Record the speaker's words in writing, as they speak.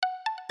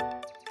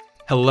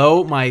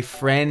Hello, my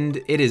friend.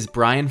 It is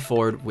Brian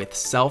Ford with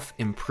Self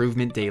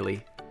Improvement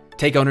Daily.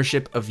 Take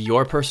ownership of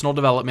your personal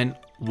development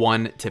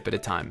one tip at a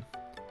time.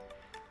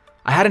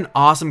 I had an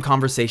awesome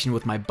conversation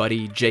with my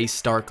buddy Jay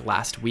Stark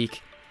last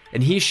week,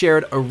 and he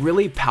shared a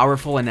really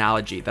powerful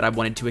analogy that I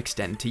wanted to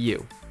extend to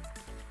you.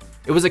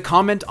 It was a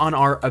comment on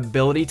our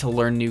ability to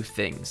learn new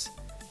things,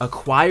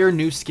 acquire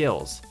new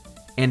skills,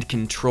 and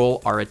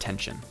control our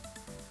attention.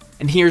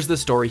 And here's the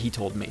story he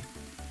told me.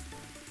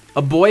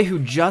 A boy who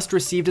just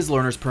received his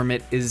learner's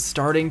permit is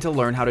starting to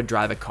learn how to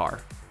drive a car.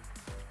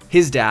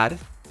 His dad,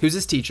 who's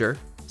his teacher,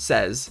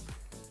 says,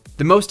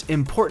 "The most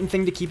important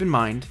thing to keep in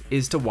mind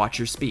is to watch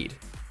your speed.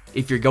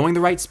 If you're going the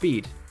right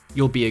speed,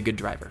 you'll be a good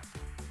driver."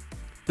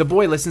 The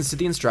boy listens to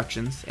the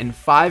instructions, and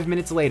 5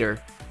 minutes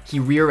later, he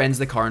rear-ends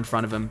the car in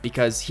front of him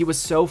because he was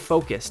so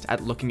focused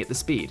at looking at the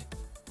speed.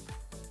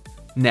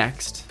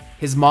 Next,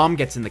 his mom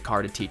gets in the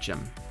car to teach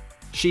him.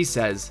 She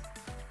says,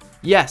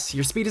 "Yes,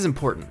 your speed is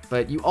important,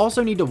 but you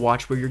also need to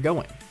watch where you're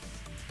going.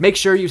 Make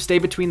sure you stay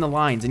between the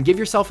lines and give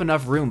yourself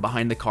enough room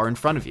behind the car in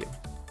front of you."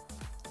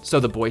 So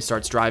the boy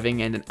starts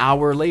driving, and an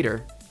hour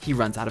later, he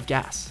runs out of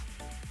gas.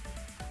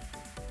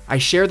 I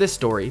share this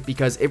story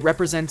because it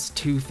represents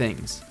two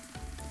things.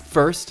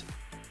 First,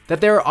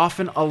 that there are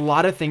often a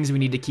lot of things we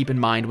need to keep in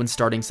mind when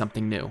starting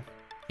something new,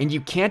 and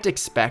you can't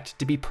expect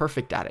to be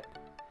perfect at it.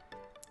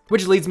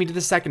 Which leads me to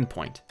the second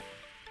point.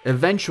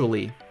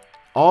 Eventually,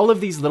 all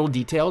of these little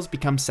details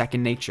become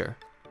second nature.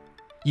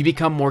 You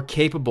become more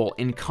capable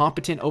and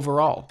competent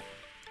overall,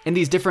 and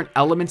these different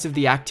elements of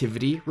the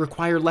activity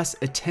require less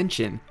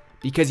attention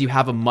because you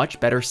have a much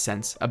better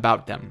sense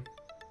about them.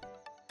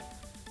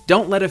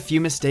 Don't let a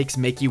few mistakes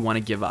make you want to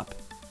give up.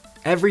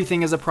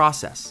 Everything is a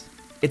process.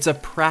 It's a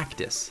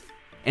practice,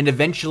 and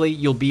eventually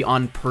you'll be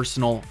on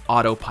personal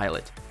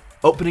autopilot,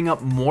 opening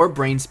up more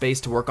brain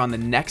space to work on the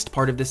next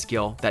part of the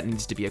skill that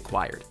needs to be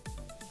acquired.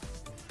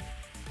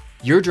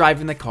 You're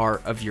driving the car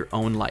of your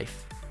own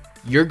life.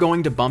 You're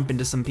going to bump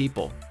into some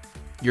people.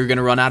 You're going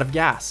to run out of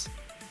gas.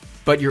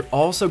 But you're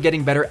also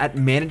getting better at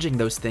managing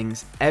those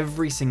things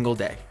every single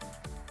day.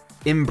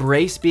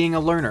 Embrace being a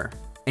learner,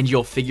 and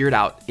you'll figure it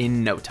out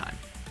in no time.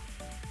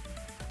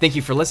 Thank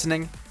you for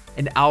listening,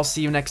 and I'll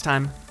see you next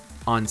time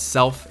on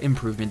Self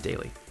Improvement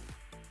Daily.